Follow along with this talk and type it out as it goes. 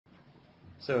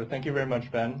So thank you very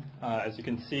much, Ben. As you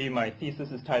can see, my thesis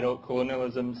is titled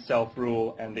Colonialism,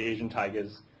 Self-Rule, and the Asian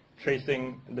Tigers,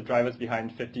 tracing the drivers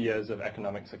behind 50 years of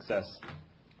economic success.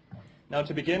 Now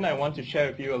to begin, I want to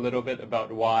share with you a little bit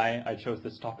about why I chose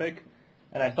this topic.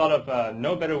 And I thought of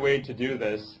no better way to do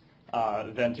this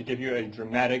than to give you a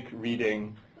dramatic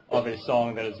reading of a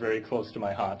song that is very close to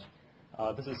my heart.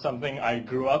 This is something I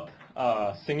grew up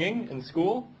singing in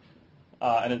school,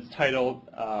 and it's titled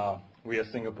We Are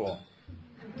Singapore.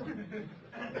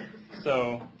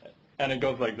 So, and it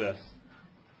goes like this.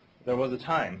 There was a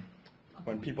time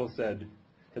when people said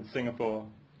that Singapore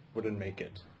wouldn't make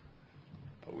it,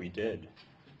 but we did.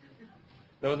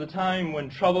 There was a time when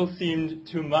trouble seemed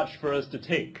too much for us to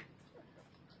take,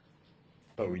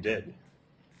 but we did.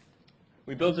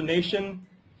 We built a nation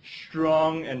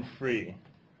strong and free,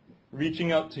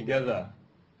 reaching out together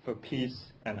for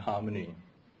peace and harmony.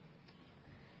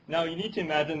 Now you need to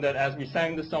imagine that as we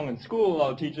sang the song in school,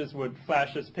 our teachers would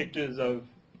flash us pictures of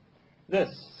this,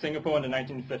 Singapore in the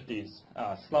 1950s,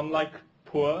 slum-like,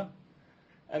 poor,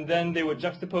 and then they would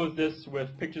juxtapose this with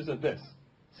pictures of this,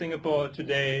 Singapore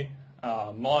today,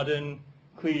 modern,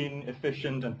 clean,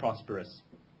 efficient, and prosperous.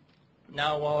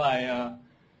 Now while I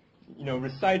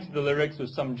recite the lyrics with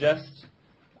some jest,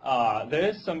 there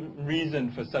is some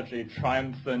reason for such a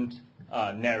triumphant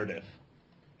narrative.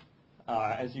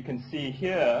 As you can see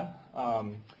here,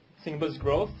 Singapore's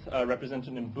growth,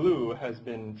 represented in blue, has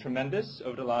been tremendous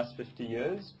over the last 50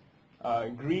 years.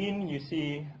 Green, you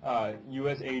see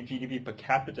USA GDP per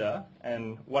capita,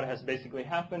 and what has basically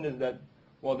happened is that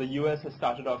while the US has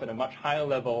started off at a much higher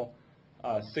level,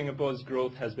 Singapore's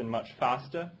growth has been much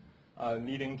faster,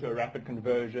 leading to a rapid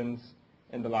convergence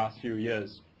in the last few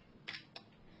years.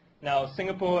 Now,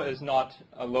 Singapore is not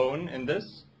alone in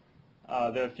this.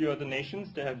 There are a few other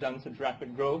nations that have done such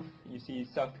rapid growth. You see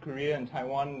South Korea and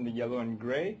Taiwan in the yellow and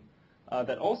gray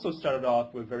that also started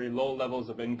off with very low levels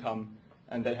of income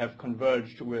and that have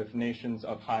converged with nations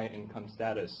of high income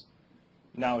status.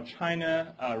 Now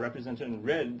China, represented in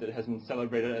red, that has been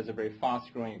celebrated as a very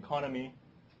fast-growing economy,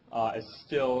 is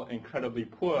still incredibly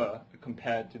poor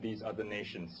compared to these other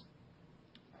nations.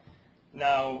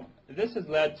 Now this has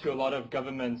led to a lot of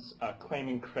governments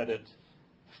claiming credit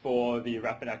for the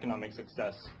rapid economic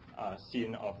success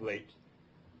seen of late.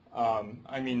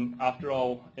 I mean, after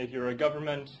all, if you're a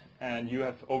government and you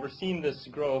have overseen this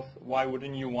growth, why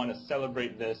wouldn't you want to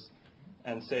celebrate this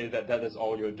and say that that is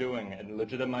all you're doing? It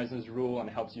legitimizes rule and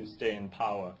helps you stay in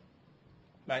power.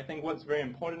 But I think what's very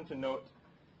important to note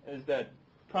is that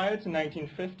prior to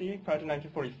 1950, prior to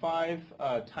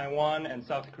 1945, Taiwan and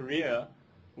South Korea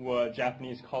were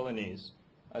Japanese colonies.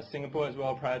 Singapore as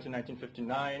well, prior to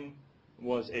 1959,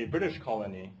 was a British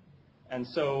colony. And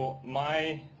so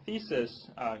my thesis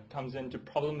comes in to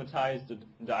problematize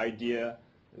the idea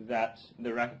that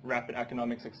the rapid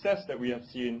economic success that we have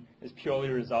seen is purely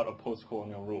a result of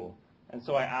post-colonial rule. And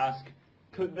so I ask,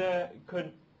 could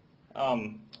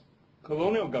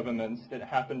colonial governments that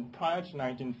happened prior to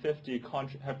 1950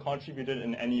 have contributed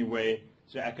in any way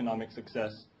to the economic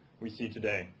success we see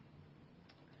today?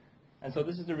 And so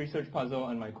this is the research puzzle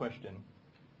and my question.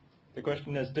 The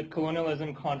question is, did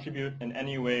colonialism contribute in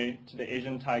any way to the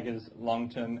Asian Tigers'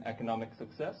 long-term economic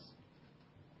success?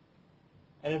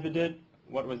 And if it did,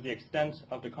 what was the extent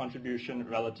of the contribution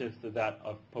relative to that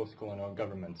of post-colonial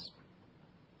governments?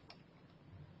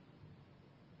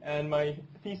 And my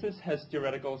thesis has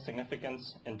theoretical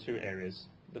significance in two areas.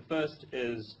 The first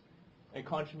is it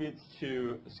contributes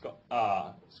to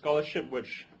scholarship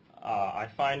which I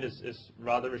find is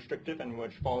rather restrictive and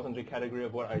which falls into the category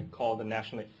of what I call the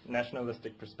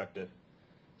nationalistic perspective.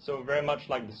 So very much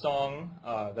like the song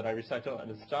that I recited at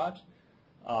the start,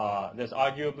 there's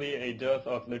arguably a dearth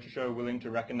of literature willing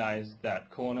to recognize that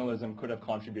colonialism could have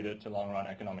contributed to long-run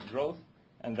economic growth,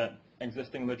 and that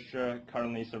existing literature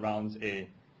currently surrounds a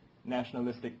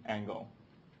nationalistic angle.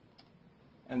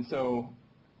 And so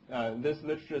this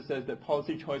literature says that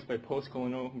policy choice by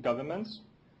post-colonial governments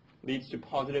leads to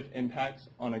positive impacts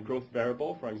on a growth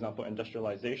variable, for example,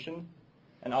 industrialization,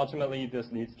 and ultimately this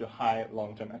leads to high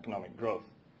long-term economic growth.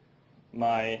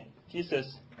 My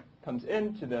thesis comes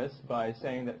into this by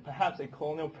saying that perhaps a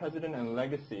colonial president and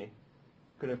legacy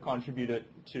could have contributed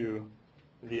to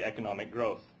the economic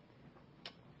growth.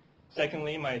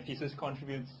 Secondly, my thesis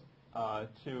contributes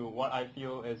to what I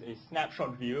feel is a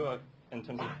snapshot view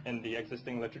in the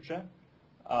existing literature.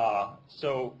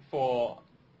 So for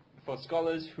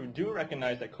scholars who do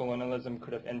recognize that colonialism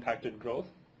could have impacted growth,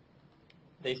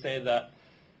 they say that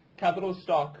capital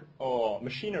stock or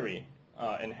machinery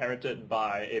inherited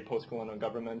by a post-colonial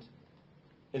government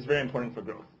is very important for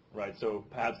growth. right? So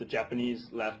perhaps the Japanese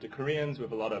left the Koreans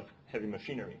with a lot of heavy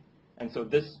machinery. And so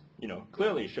this,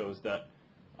 clearly shows that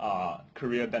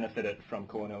Korea benefited from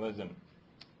colonialism.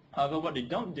 However, what they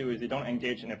don't do is they don't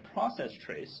engage in a process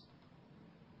trace,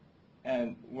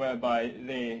 and whereby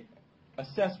they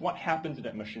assess what happened to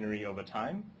that machinery over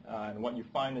time. And what you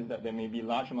find is that there may be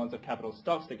large amounts of capital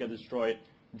stocks that get destroyed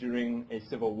during a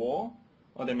civil war,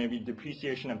 or there may be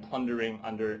depreciation and plundering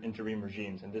under interim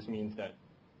regimes. And this means that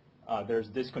there's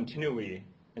discontinuity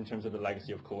in terms of the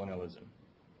legacy of colonialism.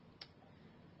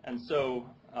 And so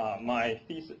my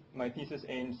thesis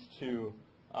aims to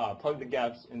plug the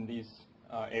gaps in these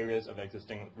areas of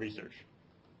existing research.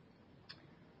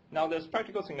 Now, there's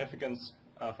practical significance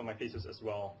for my thesis as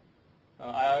well.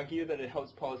 I argue that it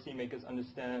helps policymakers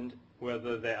understand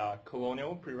whether there are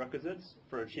colonial prerequisites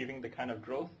for achieving the kind of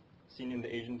growth seen in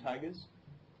the Asian tigers,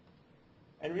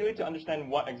 and really to understand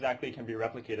what exactly can be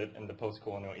replicated in the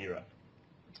post-colonial era.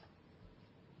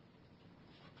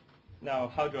 Now,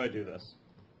 how do I do this?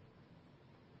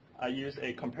 I use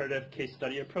a comparative case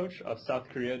study approach of South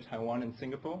Korea, Taiwan, and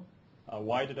Singapore.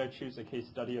 Why did I choose a case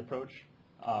study approach?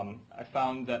 I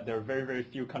found that there are very, very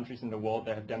few countries in the world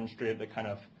that have demonstrated the kind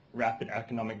of rapid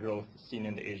economic growth seen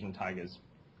in the Asian tigers.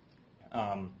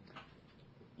 I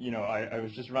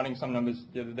was just running some numbers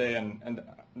the other day, and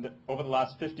over the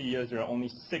last 50 years, there are only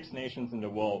 6 nations in the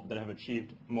world that have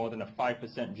achieved more than a 5%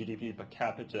 GDP per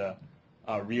capita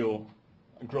real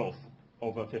growth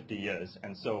over 50 years.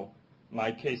 And so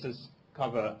my cases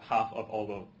cover half of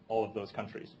all of those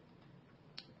countries.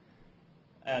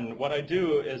 And what I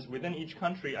do is within each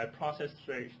country, I process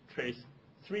trace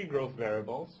 3 growth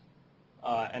variables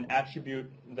and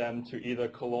attribute them to either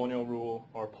colonial rule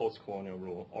or post-colonial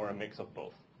rule, or a mix of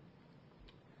both.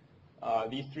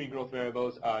 These 3 growth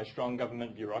variables are strong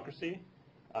government bureaucracy,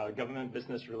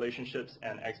 government-business relationships,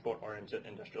 and export-oriented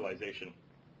industrialization.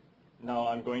 Now,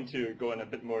 I'm going to go in a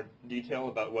bit more detail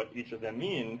about what each of them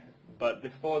mean, but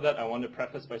before that, I want to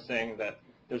preface by saying that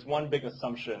there's one big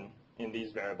assumption in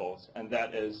these variables, and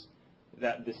that is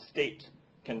that the state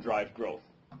can drive growth.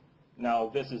 Now,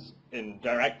 this is in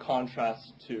direct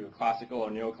contrast to classical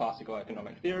or neoclassical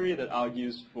economic theory that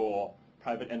argues for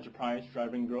private enterprise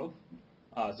driving growth.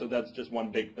 So that's just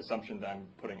one big assumption that I'm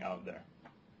putting out there.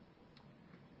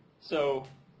 So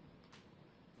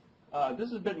this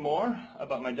is a bit more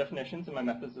about my definitions and my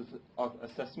methods of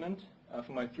assessment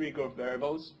for my 3 growth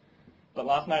variables. But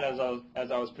last night, as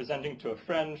I was presenting to a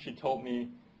friend, she told me,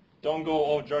 "Don't go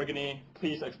all jargony.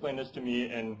 Please explain this to me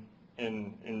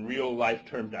in real life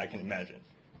terms that I can imagine."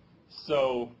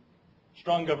 So,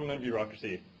 strong government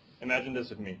bureaucracy. Imagine this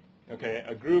with me. Okay,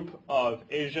 a group of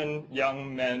Asian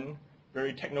young men,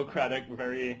 very technocratic,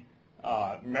 very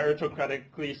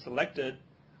meritocratically selected,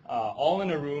 all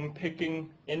in a room picking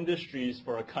industries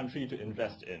for a country to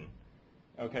invest in.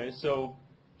 Okay, so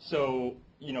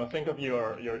think of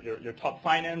your top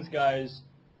finance guys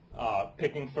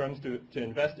picking firms to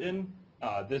invest in.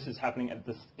 This is happening at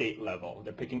the state level.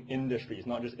 They're picking industries,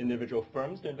 not just individual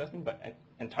firms to invest in, but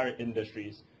entire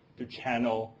industries to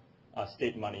channel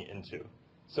state money into.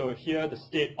 So here, the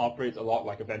state operates a lot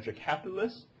like a venture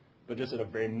capitalist, but just at a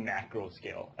very macro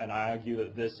scale. And I argue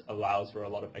that this allows for a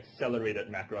lot of accelerated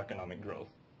macroeconomic growth.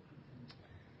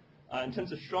 In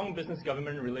terms of strong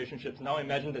business-government relationships, now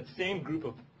imagine that same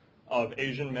group of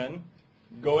Asian men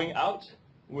going out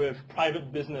with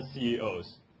private business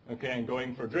CEOs, okay, and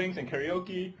going for drinks and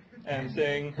karaoke and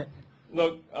saying,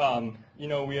 "Look,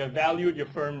 we have valued your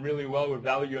firm really well, we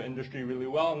value your industry really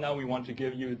well, now we want to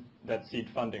give you that seed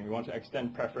funding. We want to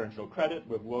extend preferential credit,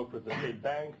 we've worked with the state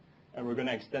bank, and we're going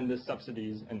to extend the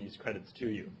subsidies and these credits to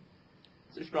you."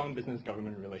 So strong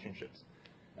business-government relationships.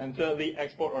 And thirdly,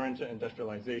 export-oriented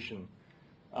industrialization.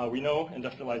 We know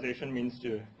industrialization means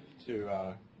to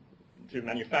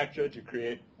manufacture, to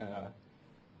create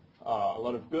a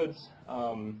lot of goods.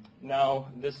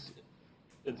 Now,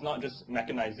 it's not just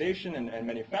mechanization and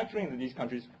manufacturing that these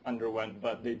countries underwent,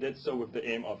 but they did so with the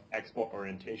aim of export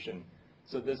orientation.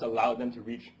 So this allowed them to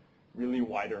reach really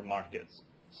wider markets.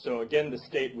 So again, the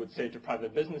state would say to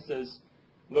private businesses,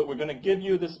 "Look, we're going to give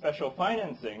you this special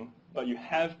financing, but you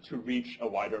have to reach a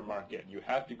wider market. You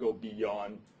have to go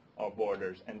beyond our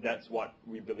borders," and that's what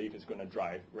we believe is going to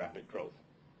drive rapid growth.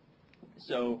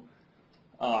 So,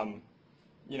 I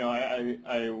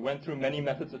went through many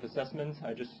methods of assessment.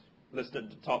 I just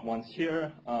listed the top ones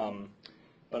here,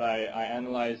 but I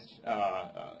analyzed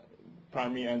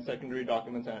primary and secondary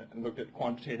documents and looked at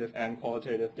quantitative and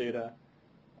qualitative data,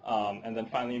 and then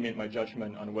finally made my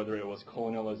judgment on whether it was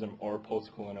colonialism or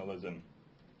post-colonialism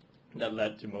that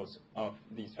led to most of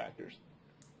these factors.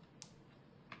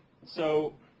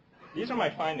 So these are my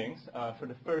findings for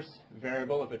the first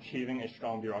variable of achieving a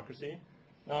strong bureaucracy.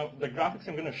 Now, the graphics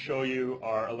I'm going to show you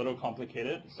are a little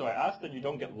complicated, so I ask that you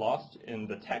don't get lost in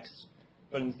the text,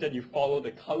 but instead you follow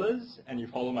the colors and you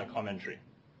follow my commentary.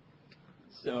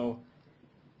 So,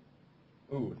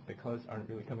 ooh, the colors aren't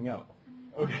really coming out.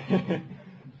 Okay.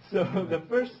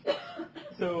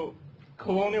 So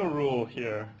colonial rule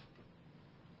here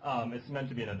is meant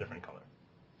to be in a different color.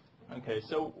 Okay,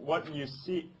 so what you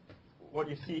see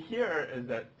here is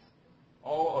that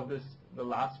all of this, the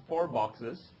last 4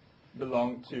 boxes,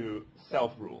 belong to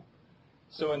self-rule.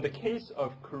 So in the case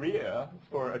of Korea,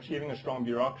 for achieving a strong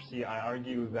bureaucracy, I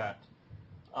argue that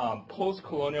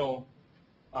post-colonial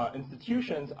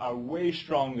institutions are way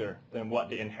stronger than what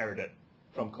they inherited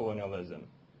from colonialism.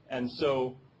 And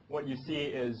so what you see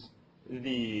is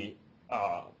the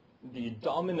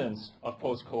dominance of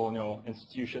post-colonial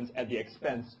institutions at the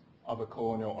expense of a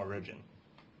colonial origin.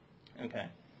 Okay,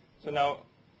 so now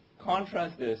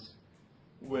contrast this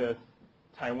with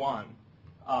Taiwan,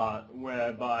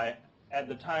 whereby at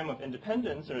the time of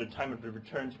independence, or the time of the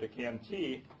return to the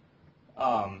KMT,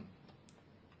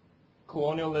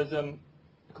 colonial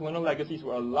legacies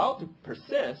were allowed to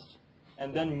persist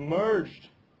and then merged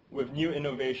with new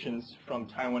innovations from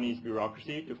Taiwanese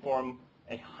bureaucracy to form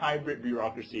a hybrid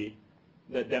bureaucracy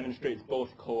that demonstrates both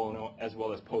colonial as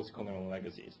well as post-colonial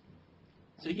legacies.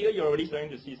 So here you're already starting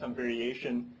to see some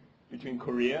variation between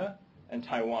Korea and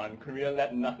Taiwan. Korea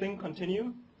let nothing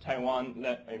continue. Taiwan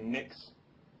let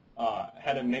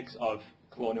had a mix of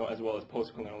colonial as well as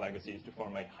post-colonial legacies to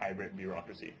form a hybrid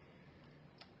bureaucracy.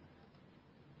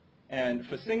 And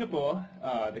for Singapore,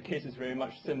 the case is very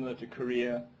much similar to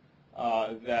Korea,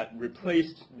 that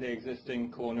replaced the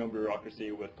existing colonial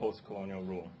bureaucracy with post-colonial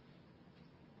rule.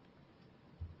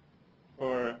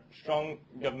 For strong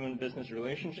government-business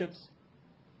relationships,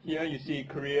 here you see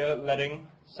Korea letting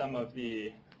some of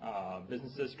the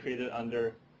businesses created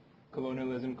under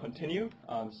colonialism continue.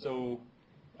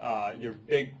 Your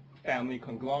big family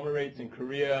conglomerates in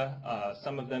Korea,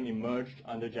 some of them emerged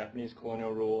under Japanese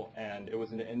colonial rule, and it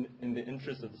was in the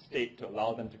interest of the state to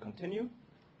allow them to continue,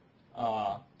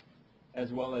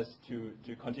 as well as to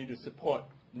continue to support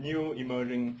new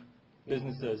emerging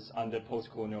businesses under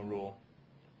post-colonial rule,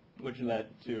 which led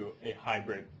to a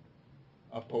hybrid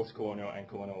of post-colonial and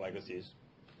colonial legacies.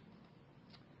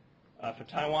 For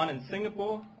Taiwan and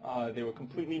Singapore, they were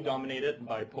completely dominated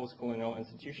by post-colonial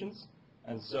institutions,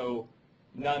 and so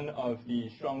none of the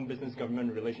strong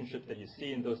business-government relationships that you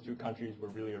see in those two countries were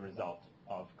really a result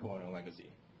of colonial legacy.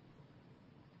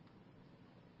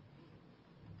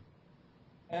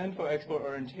 And for export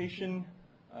orientation,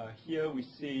 here we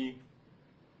see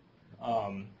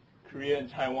Korea and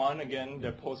Taiwan, again,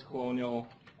 their post-colonial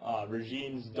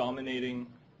regimes dominating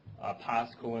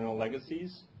past colonial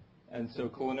legacies. And so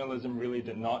colonialism really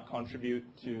did not contribute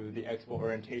to the export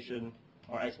orientation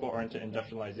or export-oriented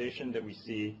industrialization that we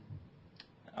see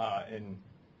in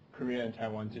Korea and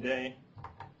Taiwan today.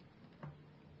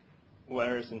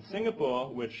 Whereas in Singapore,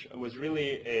 which was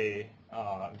really a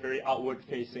very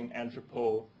outward-facing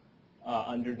entrepot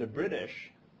under the British,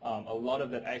 a lot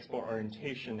of that export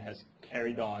orientation has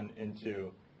carried on into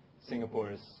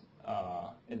Singapore's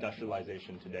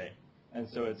industrialization today. And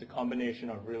so it's a combination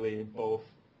of really both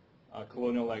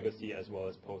colonial legacy as well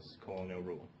as post-colonial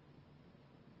rule.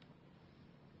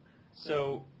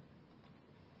 So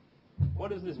what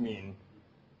does this mean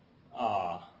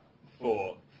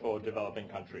for developing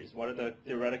countries? What are the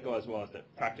theoretical as well as the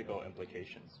practical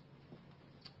implications?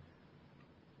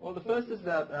 Well, the first is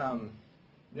that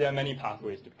there are many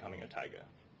pathways to becoming a tiger,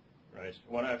 right?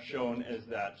 What I've shown is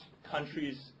that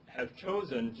countries have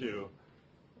chosen to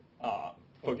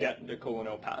forget the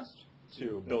colonial past,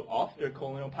 to build off their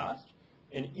colonial past.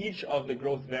 In each of the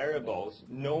growth variables,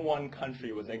 no one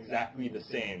country was exactly the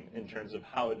same in terms of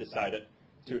how it decided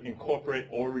to incorporate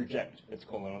or reject its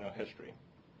colonial history.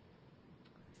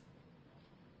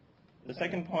 The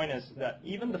second point is that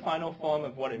even the final form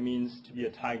of what it means to be a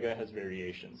tiger has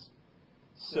variations.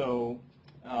 So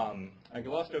I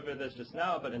glossed over this just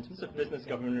now, but in terms of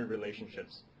business-government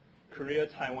relationships, Korea,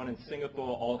 Taiwan, and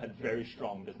Singapore all had very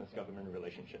strong business-government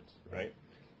relationships, right?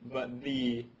 But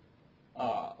the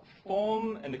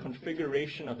form and the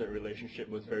configuration of the relationship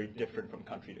was very different from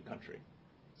country to country.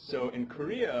 So in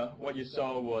Korea, what you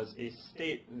saw was a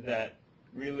state that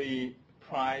really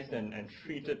prized and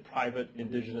treated private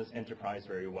indigenous enterprise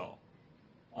very well.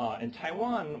 In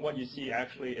Taiwan, what you see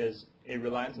actually is a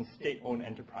reliance on state-owned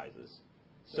enterprises.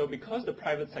 So because the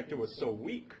private sector was so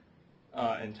weak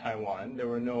in Taiwan, there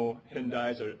were no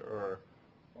Hyundais or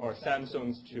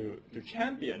Samsungs to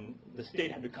champion, the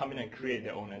state had to come in and create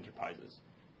their own enterprises.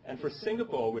 And for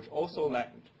Singapore, which also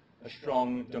lacked a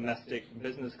strong domestic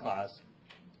business class,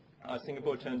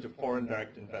 Singapore turned to foreign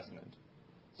direct investment.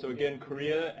 So again,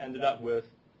 Korea ended up with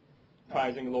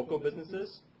prizing local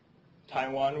businesses,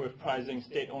 Taiwan with prizing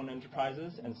state-owned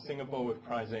enterprises, and Singapore with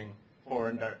prizing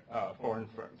foreign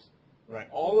firms. Right?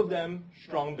 All of them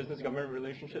strong business-government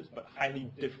relationships, but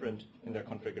highly different in their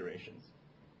configurations.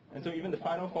 And so even the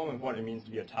final form of what it means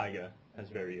to be a tiger has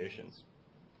variations.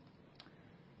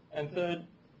 And third,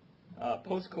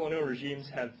 post-colonial regimes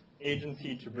have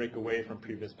agency to break away from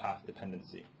previous path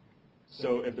dependency.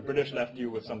 So if the British left you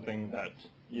with something that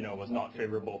was not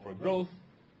favorable for growth,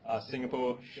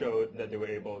 Singapore showed that they were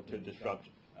able to disrupt,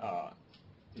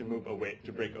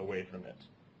 to break away from it.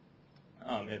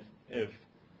 If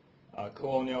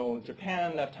colonial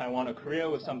Japan left Taiwan or Korea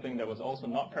with something that was also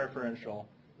not preferential,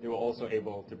 they were also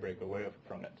able to break away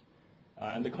from it.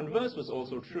 And the converse was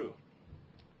also true.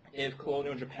 If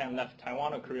colonial Japan left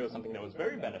Taiwan or Korea with something that was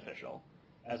very beneficial,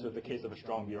 as with the case of a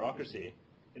strong bureaucracy,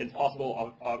 it's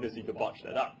possible, obviously, to botch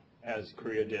that up, as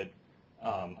Korea did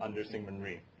under Syngman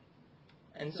Rhee.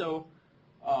 And so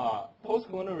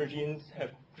post-colonial regimes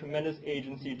have tremendous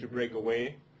agency to break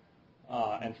away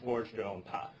and forge their own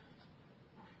path.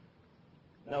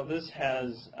 Now this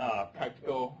has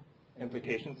practical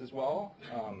implications as well.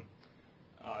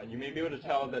 You may be able to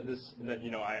tell that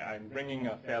I'm bringing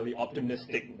a fairly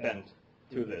optimistic bent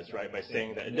to this, right? By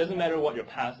saying that it doesn't matter what your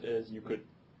past is, you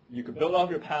could build off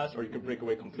your past or you could break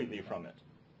away completely from it.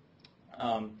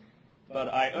 But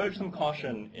I urge some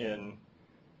caution in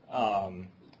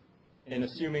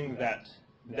assuming that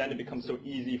then it becomes so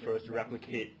easy for us to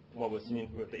replicate what was seen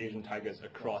with the Asian tigers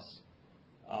across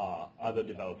other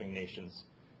developing nations.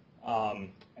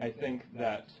 I think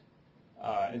that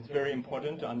it's very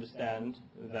important to understand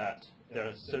that there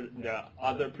are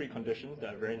other preconditions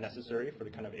that are very necessary for the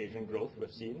kind of Asian growth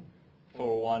we've seen.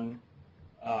 For one,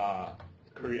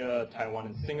 Korea, Taiwan,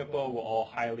 and Singapore were all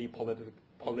highly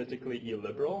politically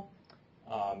illiberal.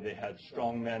 They had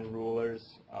strongman rulers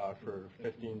for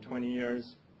 15, 20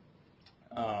 years.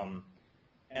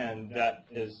 And that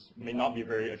may not be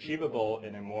very achievable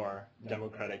in a more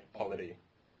democratic polity.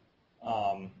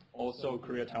 Also,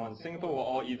 Korea, Taiwan, and Singapore were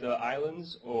all either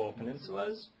islands or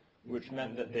peninsulas, which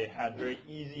meant that they had very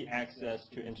easy access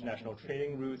to international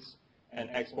trading routes, and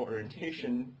export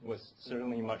orientation was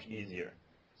certainly much easier.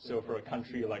 So for a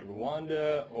country like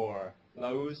Rwanda or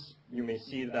Laos, you may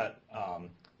see that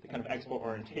the kind of export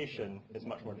orientation is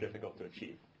much more difficult to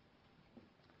achieve.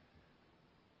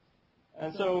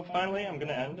 And so finally, I'm going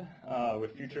to end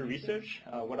with future research.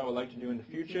 What I would like to do in the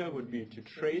future would be to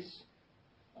trace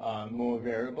more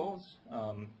variables.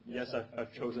 Yes,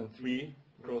 I've chosen 3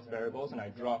 growth variables, and I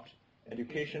dropped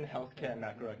education, healthcare, and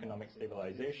macroeconomic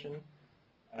stabilization.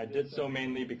 I did so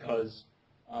mainly because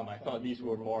I thought these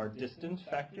were more distant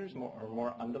factors,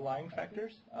 more underlying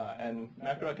factors. And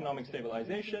macroeconomic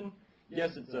stabilization,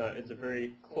 yes, it's a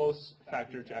very close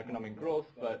factor to economic growth,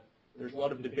 but there's a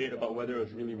lot of debate about whether it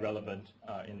was really relevant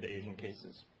in the Asian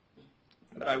cases.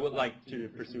 But I would like to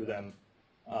pursue them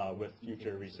with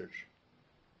future research.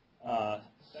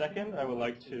 Second, I would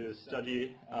like to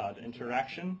study the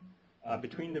interaction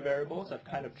between the variables. I've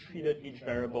kind of treated each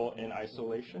variable in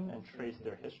isolation and traced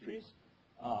their histories,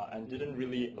 and didn't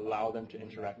really allow them to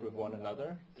interact with one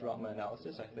another throughout my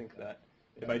analysis. I think that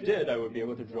if I did, I would be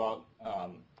able to draw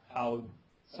how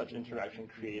such interaction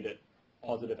created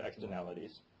positive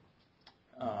externalities.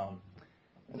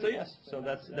 And so yes, so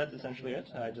that's essentially it.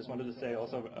 I just wanted to say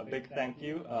also a big thank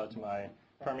you to my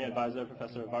primary advisor,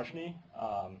 Professor Varshni,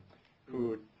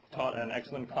 who taught an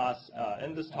excellent class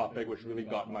in this topic, which really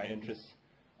got my interest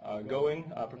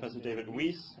going. Professor David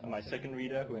Weiss, my second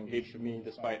reader, who engaged with me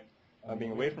despite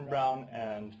being away from Brown,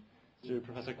 and to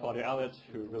Professor Claudia Elliott,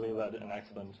 who really led an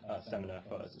excellent seminar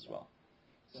for us as well.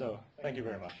 So thank you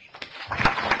very much.